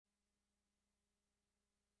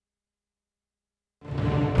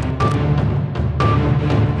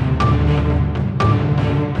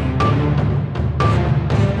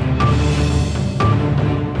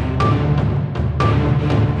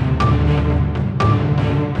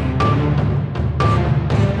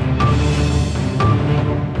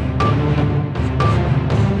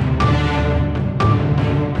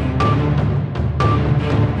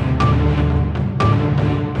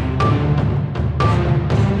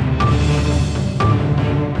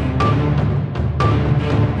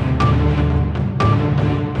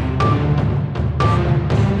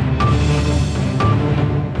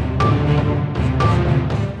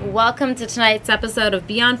welcome to tonight's episode of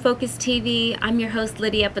Beyond Focus TV. I'm your host,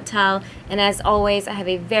 Lydia Patel, and as always, I have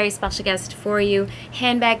a very special guest for you.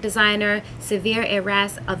 Handbag designer Severe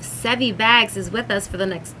Erase of Sevy Bags is with us for the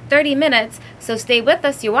next 30 minutes, so stay with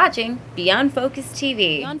us. You're watching Beyond Focus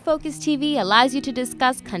TV. Beyond Focus TV allows you to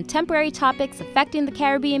discuss contemporary topics affecting the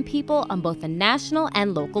Caribbean people on both a national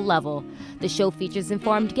and local level. The show features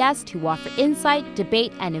informed guests who offer insight,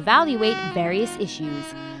 debate, and evaluate various issues.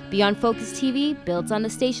 Beyond Focus TV builds on the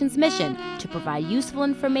station's mission to provide useful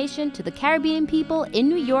information to the Caribbean people in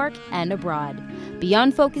New York and abroad.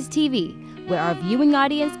 Beyond Focus TV, where our viewing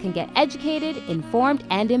audience can get educated, informed,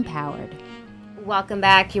 and empowered. Welcome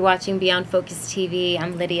back. You're watching Beyond Focus TV.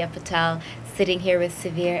 I'm Lydia Patel, sitting here with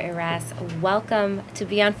Severe Erase. Welcome to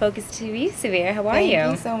Beyond Focus TV, Severe. How are you?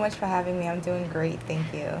 Thank you so much for having me. I'm doing great.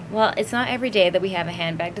 Thank you. Well, it's not every day that we have a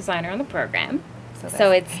handbag designer on the program.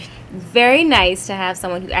 So it's very nice to have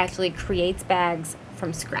someone who actually creates bags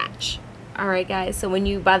from scratch. All right, guys. So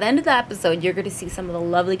by the end of the episode, you're going to see some of the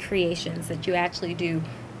lovely creations that you actually do,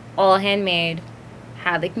 all handmade,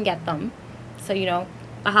 how they can get them. So, the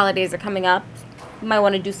holidays are coming up. You might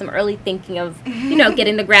want to do some early thinking of,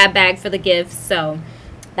 getting the grab bag for the gifts. So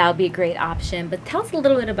that would be a great option. But tell us a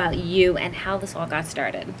little bit about you and how this all got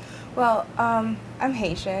started. Well, I'm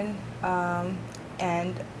Haitian,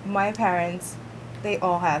 and my parents, they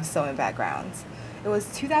all have sewing backgrounds. It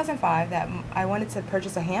was 2005 that I wanted to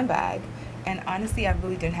purchase a handbag, and honestly, I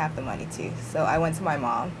really didn't have the money to. So I went to my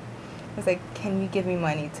mom. I was like, can you give me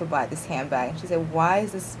money to buy this handbag? And she said, why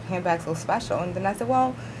is this handbag so special? And then I said,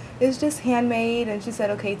 well, it's just handmade. And she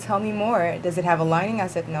said, okay, tell me more. Does it have a lining? I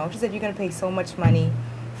said, no. She said, you're going to pay so much money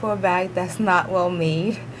for a bag that's not well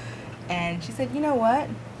made. And she said, you know what?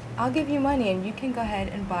 I'll give you money, and you can go ahead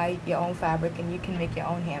and buy your own fabric, and you can make your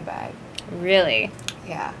own handbag. Really?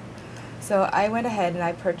 Yeah. So I went ahead and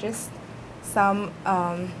I purchased some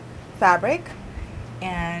fabric,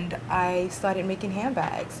 and I started making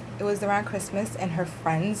handbags. It was around Christmas, and her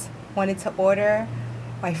friends wanted to order.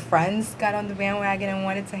 My friends got on the bandwagon and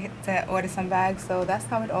wanted to order some bags, so that's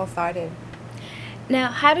how it all started.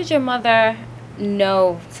 Now, how did your mother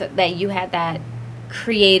know that you had that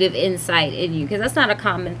creative insight in you? Because that's not a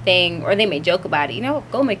common thing, or they may joke about it.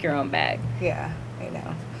 Go make your own bag. Yeah, I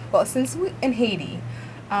know. Well, since we're in Haiti,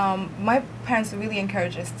 my parents really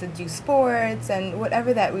encouraged us to do sports and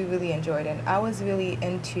whatever that we really enjoyed. And I was really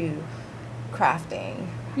into crafting.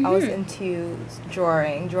 I was into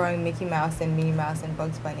drawing Mickey Mouse and Minnie Mouse and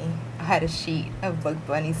Bugs Bunny. I had a sheet of Bugs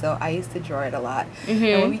Bunny, so I used to draw it a lot. And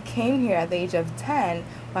when we came here at the age of 10,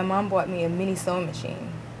 my mom bought me a mini sewing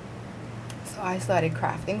machine. So I started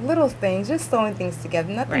crafting little things, just sewing things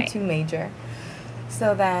together, nothing too major.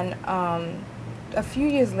 So then a few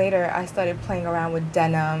years later, I started playing around with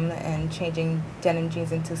denim and changing denim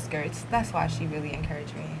jeans into skirts. That's why she really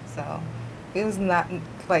encouraged me. So it was not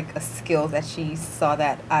like a skill that she saw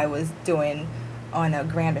that I was doing on a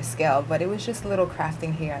grander scale, but it was just little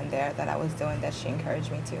crafting here and there that I was doing that she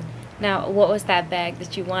encouraged me to. Now, what was that bag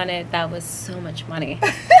that you wanted that was so much money?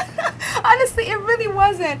 Honestly, it really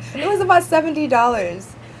wasn't. It was about $70.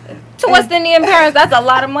 To West Indian parents, that's a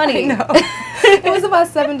lot of money. I know. It was about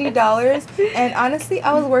 $70, and honestly,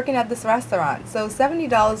 I was working at this restaurant, so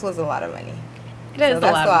 $70 was a lot of money. It is a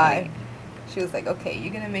lot of money. She was like, okay,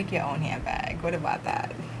 you're going to make your own handbag. What about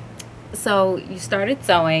that? So you started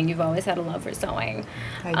sewing. You've always had a love for sewing.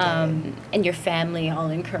 I did. And your family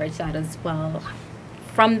all encouraged that as well.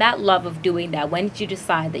 From that love of doing that, when did you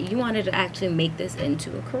decide that you wanted to actually make this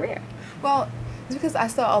into a career? Well, it's because I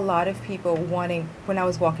saw a lot of people wanting, when I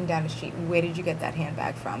was walking down the street, where did you get that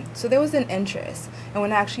handbag from? So there was an interest. And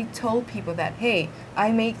when I actually told people that, hey,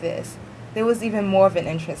 I make this, there was even more of an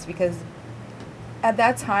interest, because at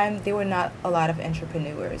that time, there were not a lot of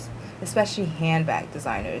entrepreneurs, especially handbag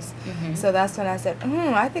designers. So that's when I said,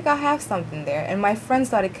 I think I have something there. And my friends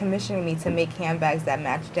started commissioning me to make handbags that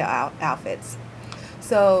matched their outfits.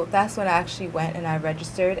 So that's when I actually went and I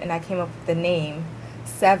registered, and I came up with the name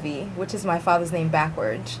Sevy, which is my father's name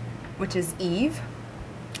backwards, which is Eve.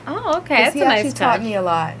 Oh, okay. That's a nice touch. He actually taught me a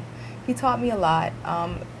lot. He taught me a lot,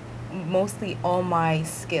 mostly all my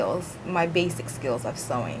skills, my basic skills of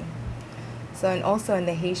sewing. So, and also in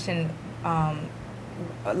the Haitian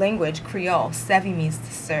language, Creole, Sevy means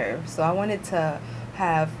to serve. So I wanted to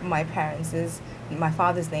have my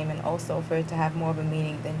father's name, and also for it to have more of a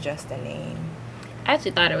meaning than just a name. I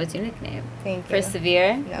actually thought it was your nickname. Thank you. For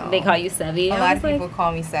Severe? No. They call you Sevy? A lot of people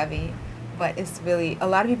call me Sevy, but it's really, a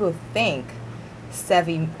lot of people think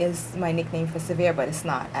Sevy is my nickname for Severe, but it's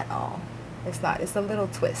not at all. It's not. It's a little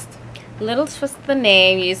twist. Little twist of the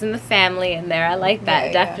name, using the family in there. I like that.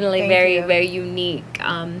 Yeah, Definitely yeah. very unique.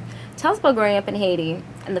 Tell us about growing up in Haiti.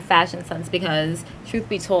 and the fashion sense, because truth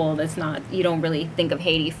be told, it's not, you don't really think of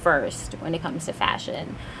Haiti first when it comes to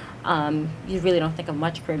fashion. You really don't think of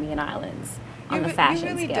much Caribbean islands on the fashion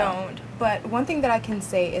You really scale. don't. But one thing that I can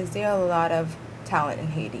say is there are a lot of talent in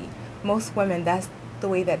Haiti. Most women, that's the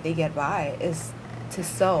way that they get by, is to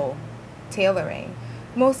sew, tailoring.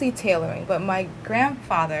 Mostly tailoring. But my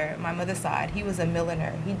grandfather, my mother's side, he was a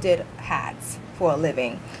milliner. He did hats for a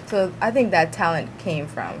living. So I think that talent came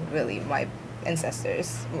from really my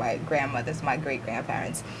ancestors, my grandmothers, my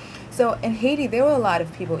great-grandparents. So in Haiti, there were a lot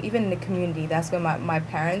of people, even in the community. That's where my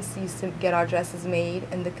parents used to get our dresses made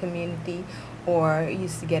in the community, or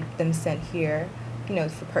used to get them sent here, you know,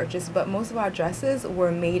 for purchase. But most of our dresses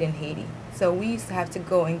were made in Haiti. So we used to have to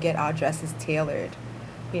go and get our dresses tailored,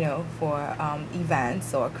 you know, for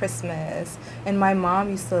events or Christmas. And my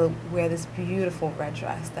mom used to wear this beautiful red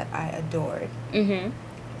dress that I adored.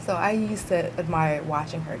 So I used to admire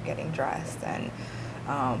watching her getting dressed and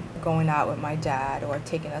going out with my dad, or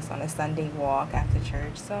taking us on a Sunday walk after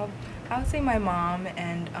church. So I would say my mom,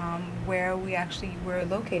 and where we actually were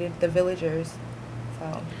located, the Villagers.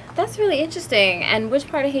 So That's really interesting. And which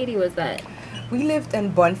part of Haiti was that? we lived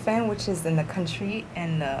in Bonfim, which is in the country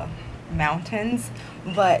in the mountains,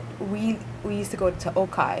 but we used to go to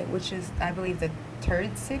Okai, which is, I believe, the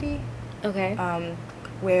third city, Okay.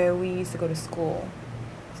 where we used to go to school.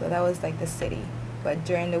 So that was like the city. But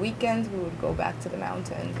during the weekends, we would go back to the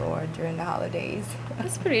mountains, or during the holidays.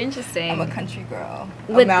 That's pretty interesting. I'm a country girl,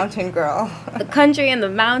 a With mountain girl. the country and the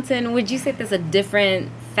mountain, would you say there's a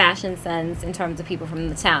different fashion sense in terms of people from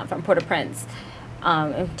the town, from Port-au-Prince,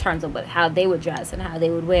 in terms of how they would dress and how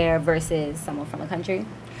they would wear versus someone from the country?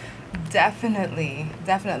 Definitely,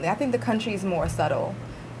 definitely. I think the country is more subtle.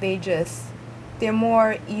 They're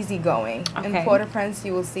more easygoing. Okay. In Port-au-Prince,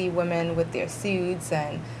 you will see women with their suits,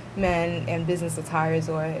 and men in business attires,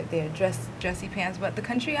 or their dressy pants. But the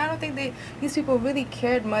country, I don't think these people really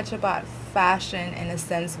cared much about fashion in a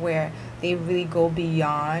sense where they really go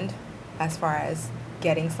beyond as far as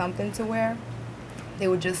getting something to wear. They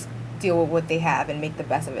would just deal with what they have and make the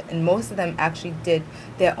best of it. And most of them actually did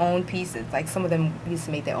their own pieces. Like some of them used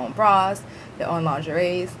to make their own bras, their own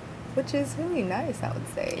lingeries, which is really nice, I would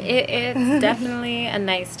say. It's definitely a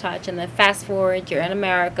nice touch. And then fast forward, you're in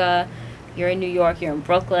America, you're in New York, you're in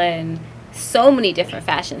Brooklyn. So many different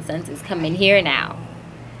fashion senses come in here now.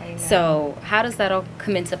 I know. So how does that all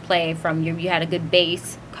come into play from you had a good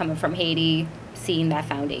base coming from Haiti, seeing that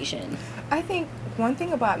foundation? I think one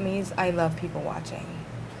thing about me is I love people watching.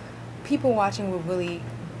 People watching will really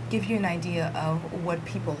give you an idea of what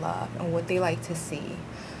people love and what they like to see.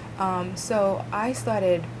 So I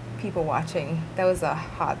started people watching. That was a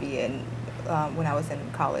hobby when I was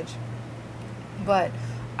in college. But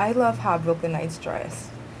I love how Brooklynites dress.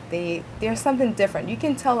 There's something different. You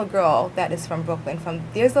can tell a girl that is from Brooklyn.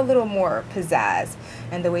 There's a little more pizzazz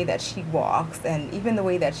in the way that she walks, and even the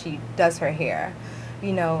way that she does her hair.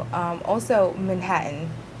 You know, also Manhattanites.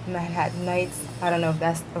 I don't know if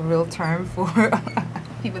that's a real term for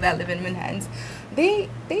people that live in Manhattans. They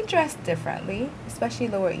dress differently, especially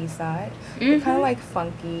Lower East Side. They're kind of like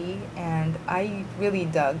funky, and I really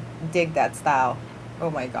dig that style. Oh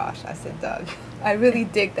my gosh, I said Doug. I really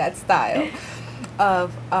dig that style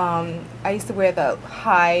of, I used to wear the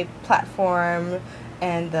high platform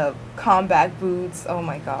and the combat boots. Oh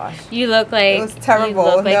my gosh. You look like it was terrible.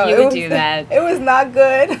 You look like you would do that. It was not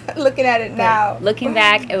good. Looking at it now. Looking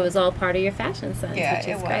back, it was all part of your fashion sense, Yeah, which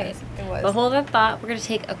is it great. was. It was. But hold that thought. We're going to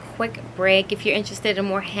take a quick break. If you're interested in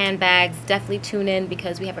more handbags, definitely tune in,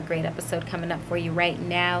 because we have a great episode coming up for you right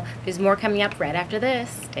now. There's more coming up right after this.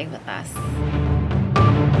 Stay with us.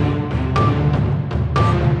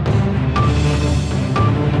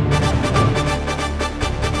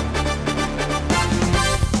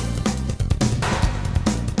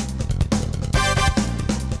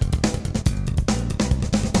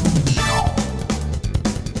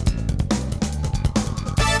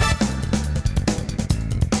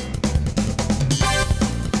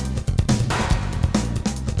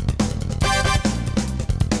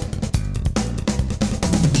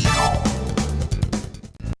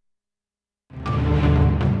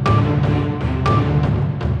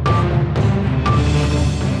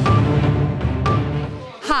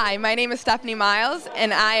 Hi, my name is Stephanie Miles,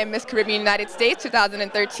 and I am Miss Caribbean United States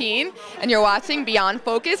 2013, and you're watching Beyond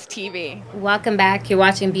Focus TV. Welcome back. You're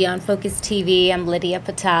watching Beyond Focus TV. I'm Lydia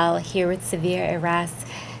Patel here with Severe Erase.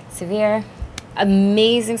 Severe,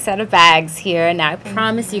 amazing set of bags here. Now, I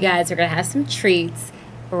promise you guys we're going to have some treats.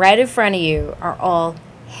 Right in front of you are all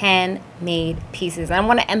handmade pieces. And I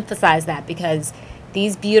want to emphasize that, because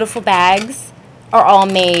these beautiful bags are all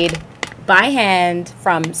made by hand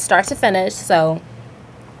from start to finish. So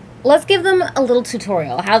let's give them a little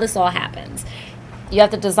tutorial how this all happens. You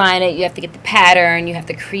have to design it, you have to get the pattern, you have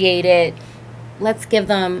to create it. Let's give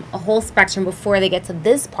them a whole spectrum before they get to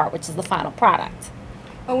this part, which is the final product.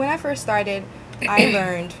 Well, when I first started, I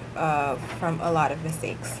learned from a lot of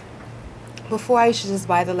mistakes. Before, I used to just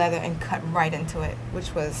buy the leather and cut right into it,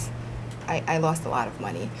 which was, I lost a lot of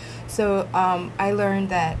money. So I learned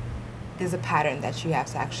that there's a pattern that you have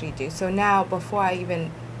to actually do. So now, before I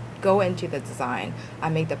even go into the design, I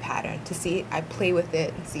make the pattern to see, I play with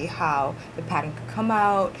it and see how the pattern could come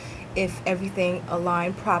out, if everything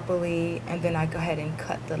aligned properly, and then I go ahead and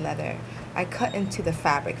cut the leather. I cut into the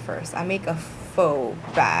fabric first. I make a faux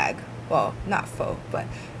bag. Well, not faux, but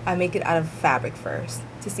I make it out of fabric first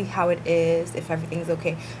to see how it is, if everything's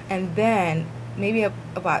okay. And then maybe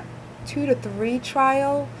about 2 to 3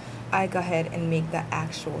 trial, I go ahead and make the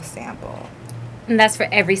actual sample. And that's for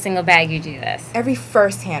every single bag you do this? Every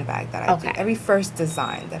first handbag that I do, Okay. every first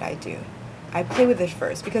design that I do. I play with it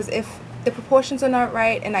first, because if the proportions are not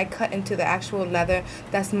right and I cut into the actual leather,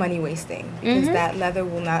 that's money wasting, because that leather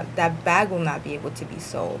will not, that bag will not be able to be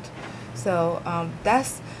sold. So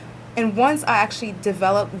that's, and once I actually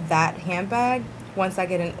develop that handbag, once I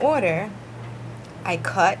get an order, I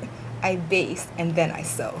cut, I baste, and then I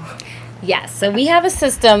sew. Yes, so we have a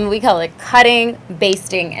system, we call it cutting,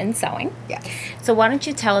 basting, and sewing. Yes. So why don't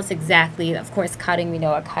you tell us exactly, of course cutting, we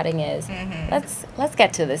know what cutting is. Let's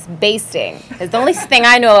get to this, basting. Because the only thing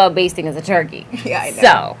I know about basting is a turkey. Yeah, I know.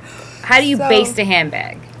 So, how do you So- baste a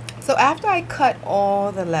handbag? So after I cut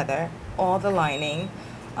all the leather, all the lining,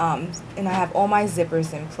 and I have all my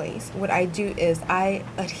zippers in place, what I do is I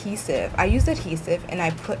use adhesive and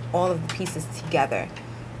I put all of the pieces together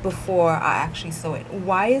before I actually sew it.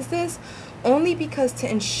 Why is this? Only because to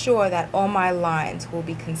ensure that all my lines will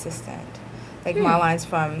be consistent. Like my lines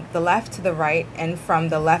from the left to the right and from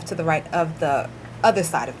the left to the right of the other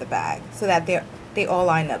side of the bag, so that they all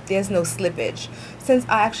line up. There's no slippage. Since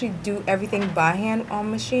I actually do everything by hand on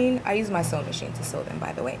machine, I use my sewing machine to sew them,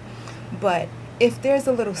 by the way. But if there's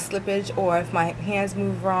a little slippage, or if my hands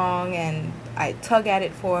move wrong and I tug at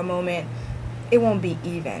it for a moment, it won't be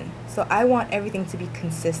even. So I want everything to be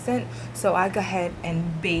consistent, so I go ahead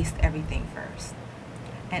and baste everything first.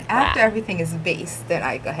 And after everything is basted, then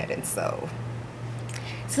I go ahead and sew.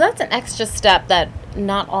 So that's an extra step that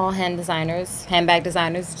not all handbag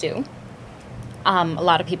designers do. A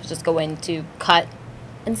lot of people just go in to cut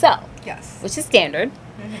and sew. Yes. Which is standard.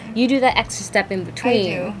 You do that extra step in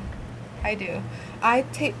between. I do. I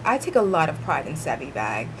take a lot of pride in Sevy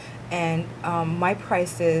Bag, and my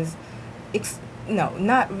prices, no,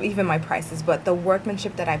 not even my prices, but the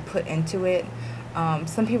workmanship that I put into it.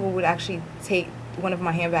 Some people would actually take one of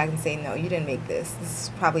my handbags and say, no, you didn't make this. This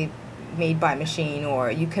is probably made by machine,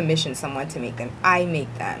 or you commissioned someone to make them. I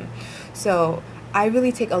make them. So I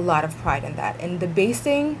really take a lot of pride in that. And the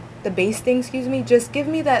basting, excuse me, just give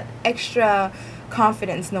me that extra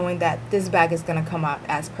confidence knowing that this bag is going to come out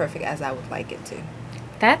as perfect as I would like it to.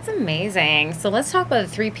 That's amazing. So let's talk about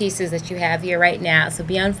the 3 pieces that you have here right now. So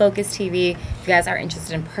Beyond Focus TV, if you guys are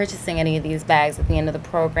interested in purchasing any of these bags at the end of the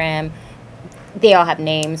program, they all have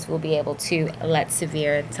names. We'll be able to let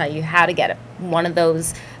Severe tell you how to get one of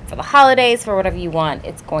those for the holidays, for whatever you want.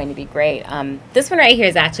 It's going to be great. This one right here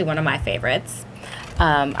is actually one of my favorites.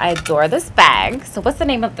 I adore this bag. So what's the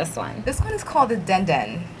name of this one? This one is called the Den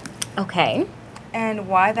Den. Okay. And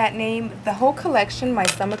why that name? The whole collection, my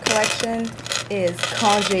summer collection, is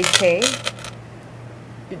quand j'étais.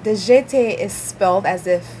 The j'étais is spelled as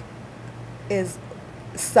if is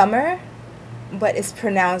summer, but it's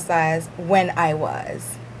pronounced as when I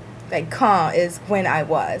was. Like quand is when I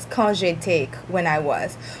was. Quand j'étais, when I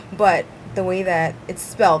was. But the way that it's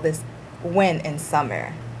spelled is when in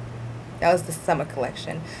summer. That was the summer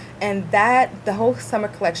collection. And that, the whole summer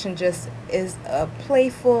collection just is a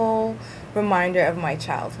playful reminder of my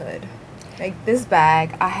childhood. Like this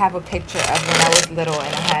bag, I have a picture of when I was little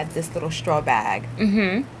and I had this little straw bag.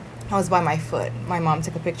 I was by my foot. My mom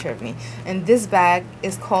took a picture of me. And this bag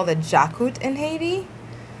is called a jacout in Haiti.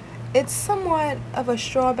 It's somewhat of a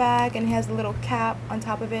straw bag and has a little cap on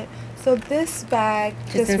top of it. So this bag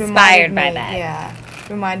just inspired reminded by me, that. yeah,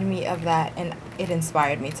 reminded me of that, and it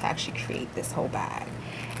inspired me to actually create this whole bag.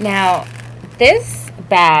 Now, this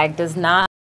bag does not